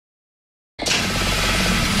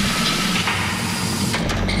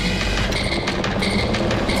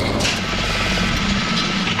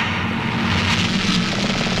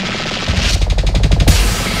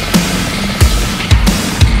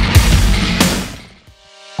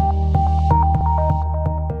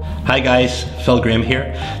Hi guys, Phil Graham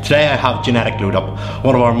here. Today I have Genetic Load Up,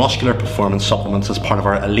 one of our muscular performance supplements as part of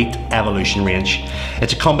our Elite Evolution range.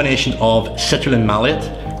 It's a combination of citrulline malate,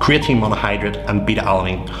 creatine monohydrate and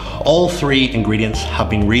beta-alanine. All three ingredients have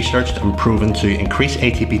been researched and proven to increase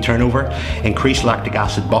ATP turnover, increase lactic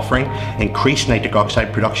acid buffering, increase nitric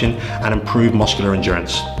oxide production and improve muscular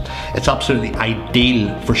endurance. It's absolutely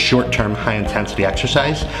ideal for short-term high-intensity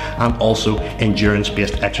exercise and also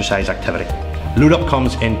endurance-based exercise activity. Load Up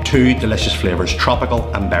comes in two delicious flavours, tropical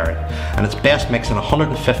and berry, and it's best mixed in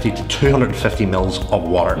 150 to 250 mils of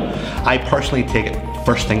water. I personally take it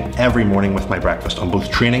first thing every morning with my breakfast on both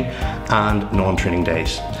training and non-training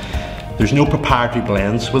days. There's no proprietary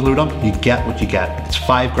blends with Load Up, you get what you get. It's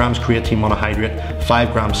 5 grams creatine monohydrate,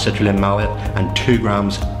 5 grams citrulline malate and 2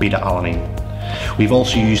 grams beta-alanine. We've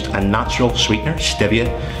also used a natural sweetener, stevia,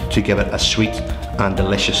 to give it a sweet and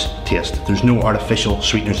delicious taste. There's no artificial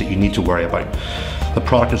sweeteners that you need to worry about. The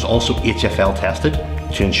product is also HFL tested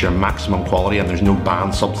to ensure maximum quality and there's no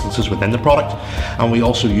banned substances within the product. And we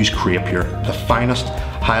also use Creapure, the finest,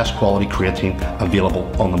 highest quality creatine available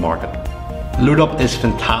on the market. Load Up is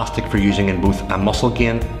fantastic for using in both a muscle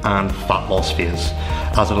gain and fat loss phase,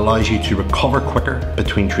 as it allows you to recover quicker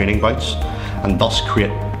between training bouts and thus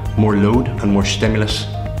create more load and more stimulus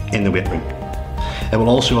in the weight room. It will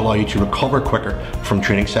also allow you to recover quicker from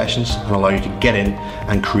training sessions and allow you to get in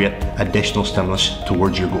and create additional stimulus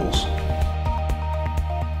towards your goals.